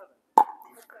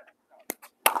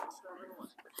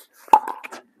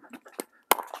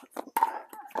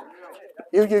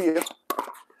 You.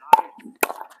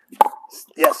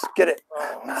 Yes, get it.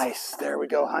 Nice. There we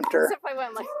go, Hunter. Except I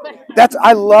went like That's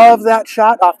I love that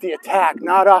shot off the attack,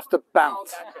 not off the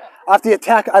bounce. Off the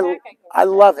attack, I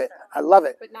love it. I love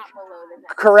it. but not below the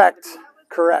neck.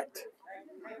 Correct.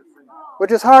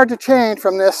 Which is hard to change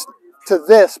from this to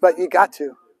this, but you got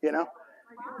to, you know.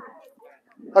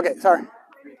 Okay, sorry.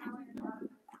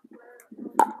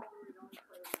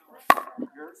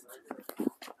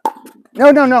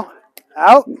 No.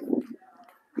 Out.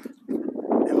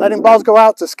 And letting balls go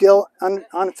out is a skill on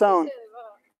its own.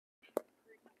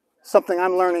 Something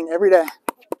I'm learning every day.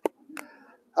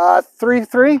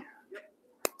 3-3.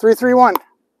 3-3-1.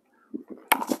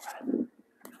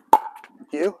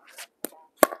 You.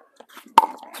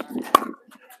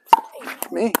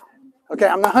 Me. Okay,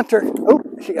 I'm the hunter. Oh,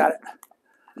 she got it.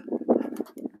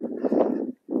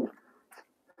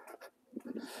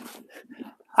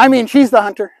 I mean, she's the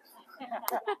hunter.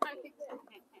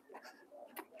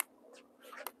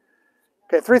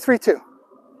 Okay, 3-3-2.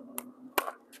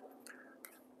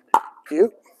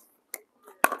 You.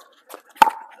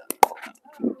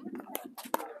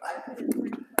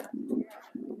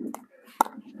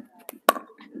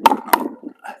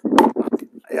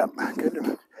 Yep,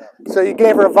 good. So you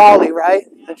gave her a volley, right?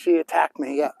 And she attacked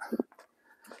me, yeah. The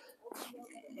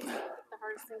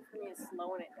hardest thing for me is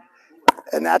slowing it down.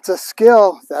 And that's a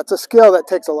skill. That's a skill that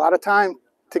takes a lot of time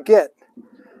to get.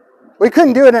 We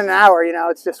couldn't do it in an hour, you know,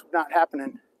 it's just not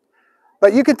happening.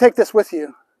 But you can take this with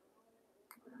you.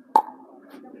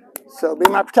 So be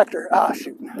my protector. Oh,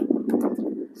 shoot.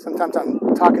 Sometimes I'm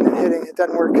talking and hitting. It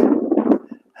doesn't work.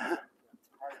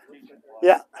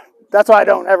 Yeah, that's why I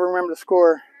don't ever remember the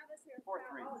score. 4-3.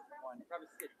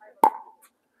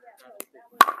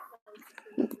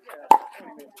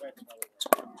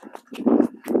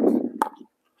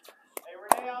 Hey,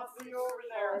 Renee, I'll see you over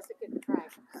there. That's a good try.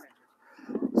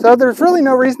 So there's really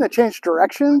no reason to change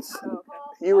directions.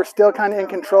 You were still kind of in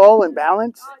control and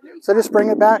balance. So just bring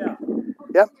it back.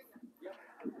 Yep.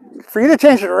 For you to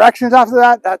change the directions after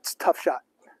that, that's a tough shot.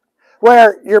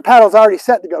 Where your paddle's already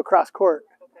set to go cross court.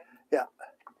 Yeah.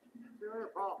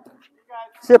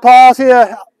 See you, Paul. See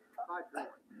ya.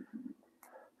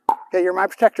 Okay, you're my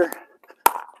protector.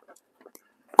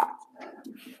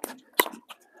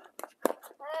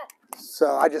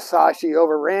 So I just saw she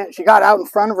overran. She got out in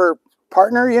front of her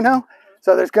partner, you know.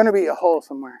 So there's going to be a hole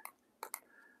somewhere.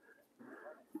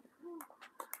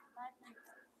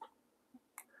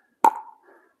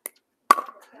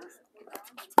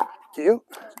 You.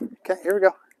 Okay, here we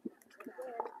go.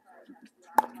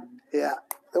 Yeah,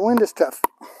 the wind is tough.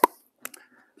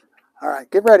 All right,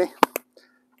 get ready.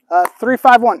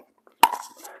 3-5-1.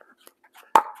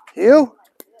 You.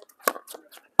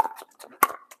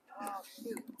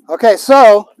 Okay,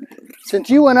 so since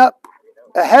you went up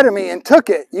ahead of me and took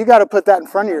it, you got to put that in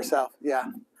front of yourself. Yeah,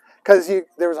 because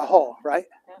there was a hole, right?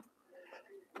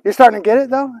 You're starting to get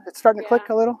it, though? It's starting to click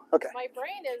a little? Okay. My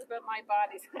brain is, but my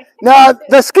body's like... No,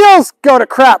 the skills go to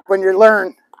crap when you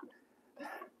learn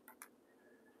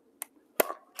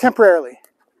temporarily.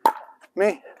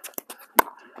 Me.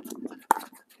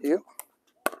 You.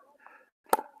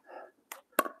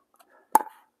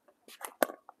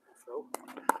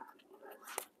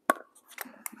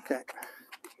 Okay.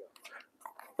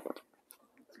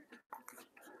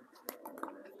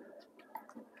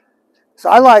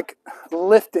 So I like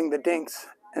lifting the dinks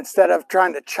instead of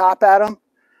trying to chop at them.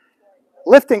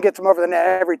 Lifting gets them over the net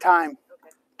every time.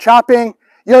 Chopping,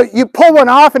 you pull one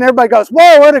off and everybody goes,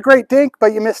 whoa, what a great dink,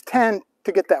 but you missed 10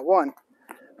 to get that one.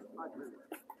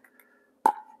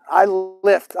 I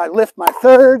lift my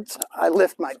thirds, I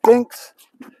lift my dinks.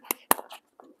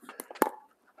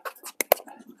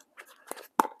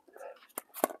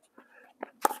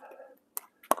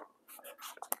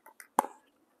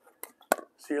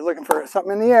 So you're looking for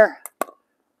something in the air.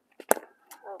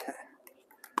 Okay.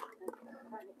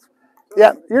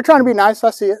 Yeah, you're trying to be nice, I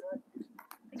see it.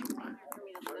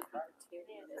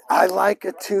 I like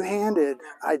a two-handed,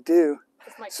 I do.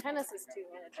 My tennis is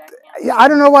two-handed backhand. Yeah, I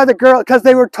don't know why the girl, because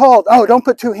they were told, oh, don't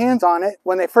put two hands on it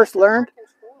when they first learned.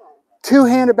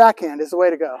 Two-handed backhand is the way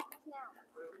to go.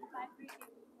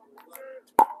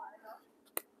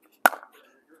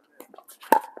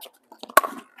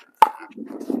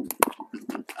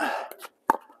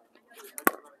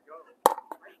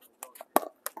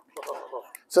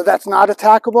 So that's not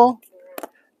attackable.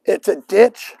 It's a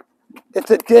ditch. It's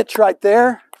a ditch right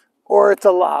there, or it's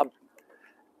a lob.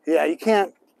 Yeah, you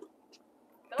can't.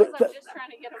 Those I'm just trying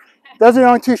to get away. Those are the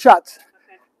only two shots.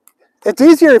 Okay. It's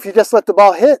easier if you just let the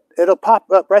ball hit. It'll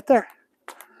pop up right there.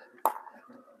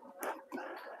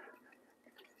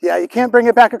 Yeah, you can't bring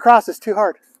it back across. It's too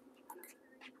hard.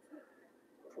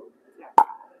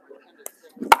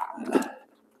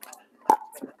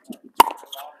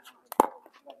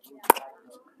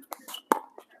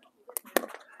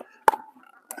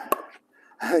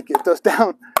 Get those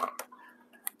down.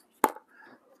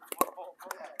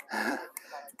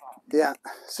 Yeah.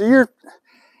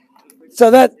 So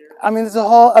that, I mean, there's a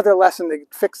whole other lesson to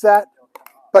fix that.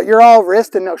 But you're all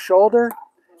wrist and no shoulder.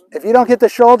 If you don't get the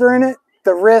shoulder in it,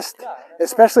 the wrist,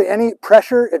 especially any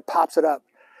pressure, it pops it up.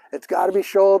 It's got to be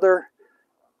shoulder,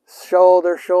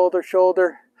 shoulder, shoulder,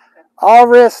 shoulder. All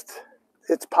wrist,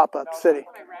 it's pop-up city.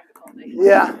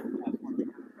 Yeah.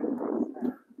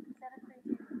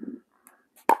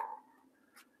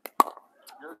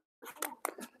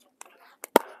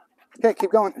 Okay,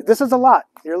 keep going. This is a lot.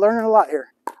 You're learning a lot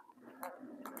here.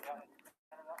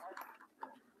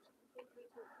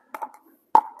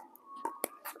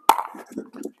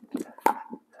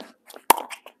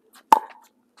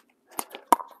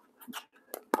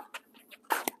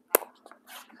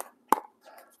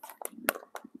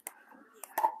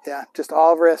 Yeah, just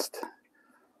all wrist.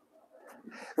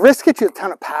 Wrist gets you a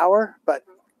ton of power, but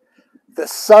the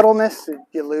subtleness,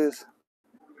 you lose.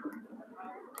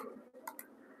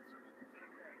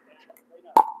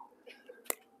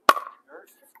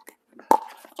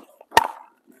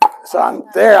 So I'm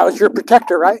there. I was your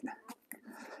protector, right?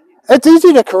 It's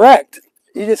easy to correct.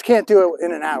 You just can't do it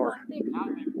in an hour.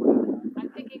 I'm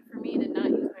thinking for me to not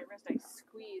use my wrist, I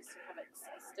squeeze to have a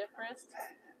stiff wrist,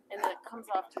 and then it comes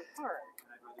off too hard.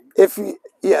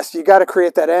 Yes, you got to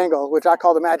create that angle, which I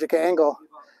call the magic angle.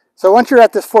 So once you're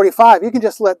at this 45, you can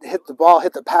just hit the ball,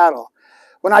 hit the paddle.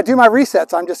 When I do my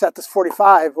resets, I'm just at this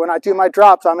 45. When I do my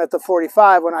drops, I'm at the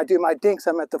 45. When I do my dinks,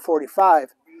 I'm at the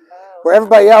 45. Where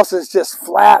everybody else is just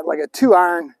flat, like a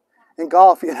 2-iron in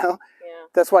golf, you know? Yeah.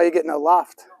 That's why you get no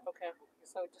loft. Okay,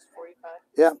 so just 45.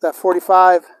 Yeah, that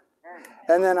 45.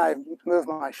 And then I move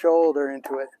my shoulder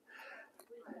into it.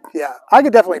 Yeah, I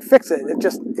could definitely fix it.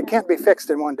 It can't be fixed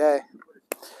in one day.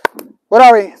 What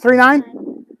are we? 3-9?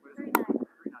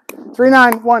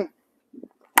 3-9, 1.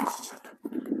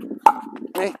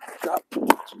 Me, drop.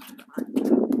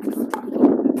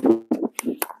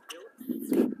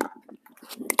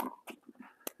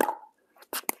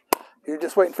 You're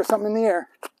just waiting for something in the air.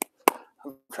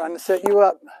 I'm trying to set you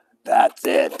up. That's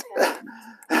it.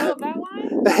 Oh, that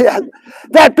one? Yeah,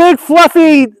 that big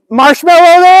fluffy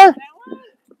marshmallow there That one?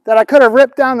 that I could have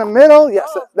ripped down the middle. Yes,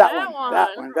 Oh, that that one. That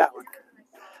one. one. That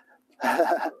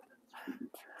one.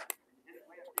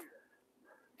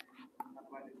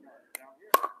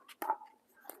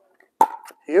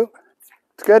 You.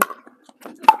 It's good.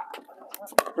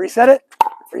 Reset it.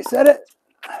 Reset it.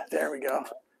 There we go.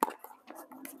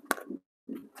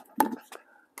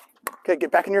 Okay,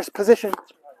 get back in your position.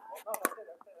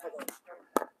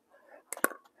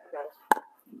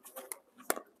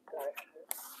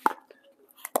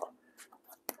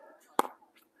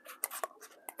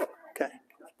 Okay.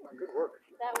 Good work.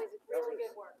 That was really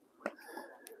good work.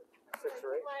 6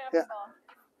 or 8.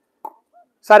 Yeah.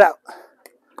 Side out.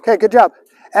 Okay, good job.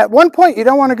 At one point, you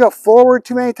don't want to go forward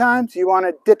too many times. You want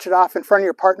to ditch it off in front of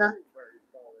your partner.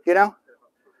 You know?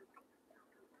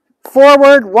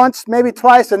 Forward once, maybe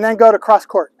twice, and then go to cross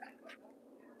court.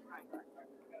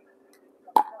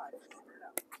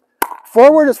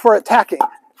 Forward is for attacking.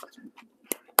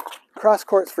 Cross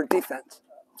court is for defense.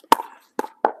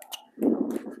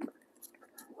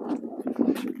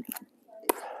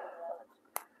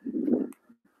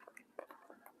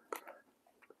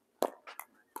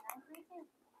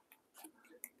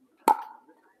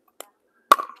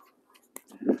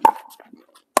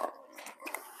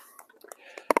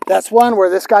 That's one where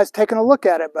this guy's taking a look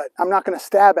at it, but I'm not going to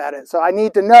stab at it. So I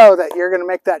need to know that you're going to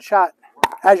make that shot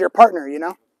as your partner, you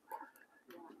know?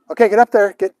 Okay, get up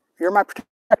there. You're my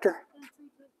protector.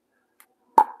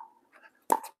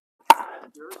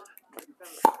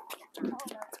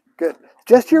 Good.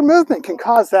 Just your movement can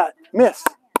cause that miss,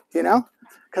 you know?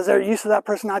 Because they're used to that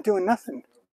person not doing nothing.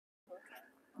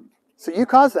 So you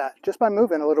cause that just by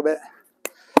moving a little bit.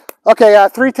 Okay,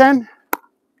 3-10.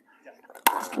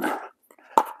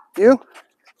 You?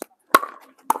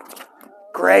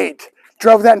 Great.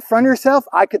 Drove that in front of yourself.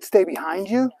 I could stay behind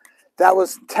you. That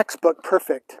was textbook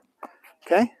perfect.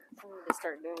 Okay? I need to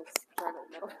start doing start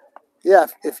in the middle. Yeah,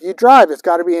 if you drive, it's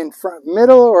got to be in front,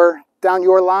 middle, or down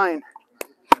your line.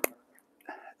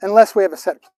 unless we have a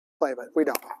set play, but we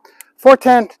don't.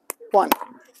 4-10, 1.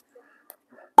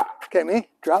 Okay, me,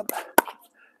 drop.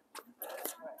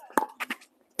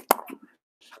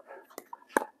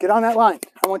 Get on that line.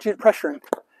 I want you to pressure him.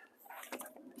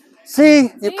 See,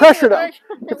 you pressured him.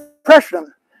 You pressured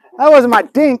him. That wasn't my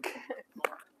dink.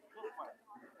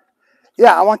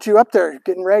 Yeah, I want you up there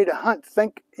getting ready to hunt.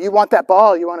 Think you want that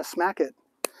ball. You want to smack it.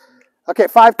 Okay,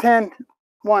 5-10,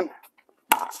 1.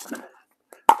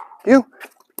 You.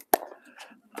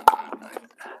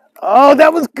 Oh,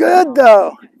 that was good,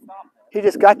 though. He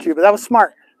just got you, but that was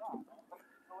smart.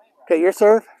 Okay, your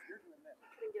serve.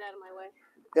 Get out of my way.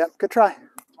 Yep, good try.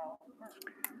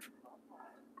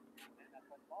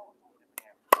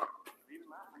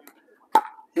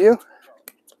 You.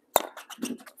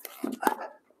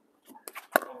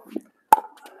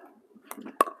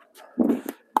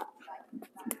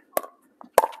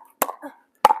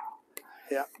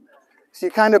 Yeah. So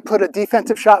you kind of put a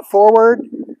defensive shot forward,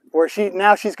 where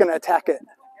now she's going to attack it.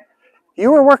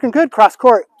 You were working good cross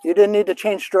court. You didn't need to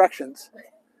change directions,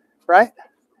 right?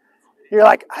 You're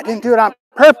like, I didn't do it on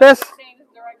purpose.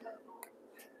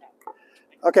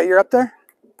 Okay, you're up there.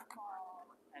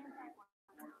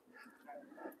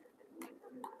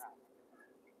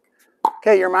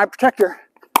 Okay, you're my protector.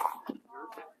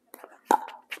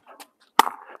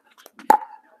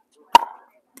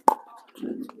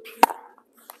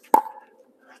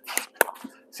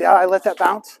 See how I let that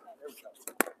bounce?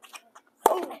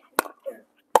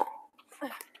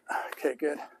 Okay,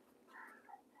 good.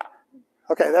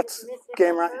 Okay, that's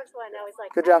game right.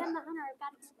 Good job.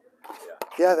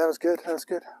 Yeah, that was good. That was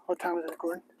good. What time was it,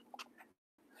 Gordon?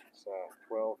 It's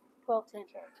 12. 12:10.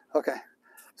 Okay,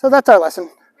 so that's our lesson.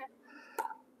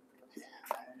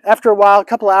 After a while, a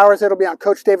couple hours, it'll be on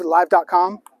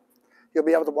CoachDavidLive.com. You'll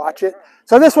be able to watch it.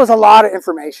 So this was a lot of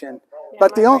information. Yeah,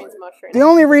 But my brain's mush right the now.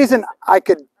 only reason I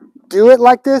could do it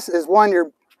like this is, 1,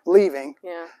 you're leaving.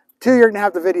 Yeah. 2, you're going to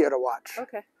have the video to watch.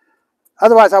 Okay.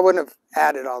 Otherwise, I wouldn't have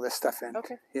added all this stuff in.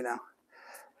 Okay. You know.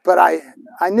 But I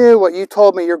knew what you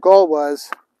told me your goal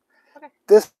was. Okay.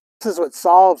 This is what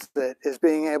solves it, is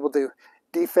being able to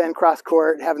defend cross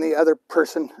court, having the other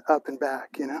person up and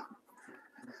back, you know.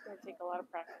 It's going to take a lot of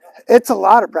practice. It's a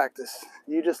lot of practice.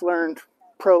 You just learned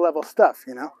pro level stuff,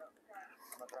 you know.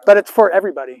 But it's for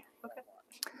everybody. Okay.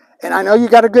 And I know you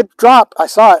got a good drop. I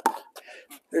saw it.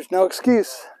 There's no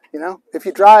excuse, you know. If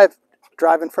you drive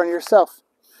in front of yourself.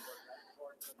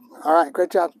 All right, great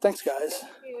job. Thanks, guys.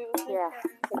 Thank you. Yeah,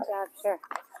 good job, sure.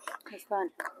 It was fun.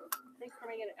 Thanks for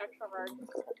making it extra hard.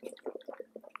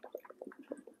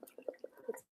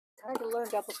 It's hard to learn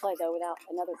double play, though, without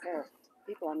another pair of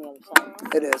people on the other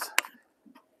side. It is.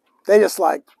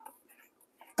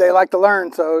 They like to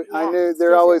learn, so I Yeah, knew it's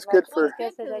they're just always like- good Well, for.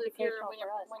 it's good Because 'cause if you're, educational when you're,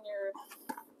 for us. when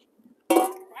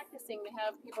you're practicing, to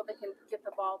have people that can get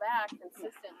the ball back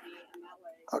consistently, and that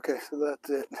way. Okay, so that's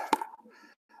it.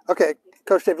 Okay,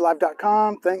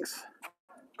 CoachDavidLive.com. Thanks,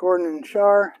 Gordon and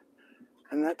Shar.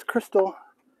 And that's Crystal.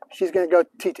 She's going to go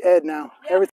teach Ed now.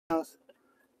 Yeah. Everything else.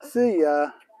 See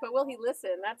ya. But will he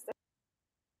listen? That's the